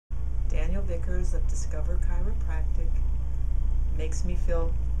Daniel Vickers of Discover Chiropractic. Makes me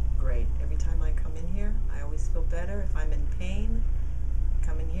feel great. Every time I come in here, I always feel better. If I'm in pain, I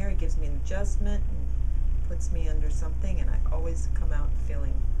come in here, it gives me an adjustment and puts me under something, and I always come out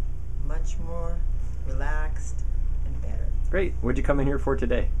feeling much more relaxed and better. Great. What'd you come in here for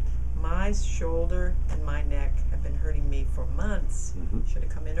today? My shoulder and my neck have been hurting me for months. Should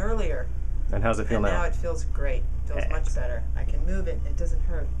have come in earlier. And how's it feel And now? now it feels great. It feels much better. I can move it. It doesn't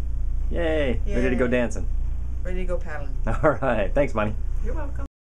hurt. Yay. Ready to go dancing. Ready to go paddling. All right. Thanks, Bonnie. You're welcome.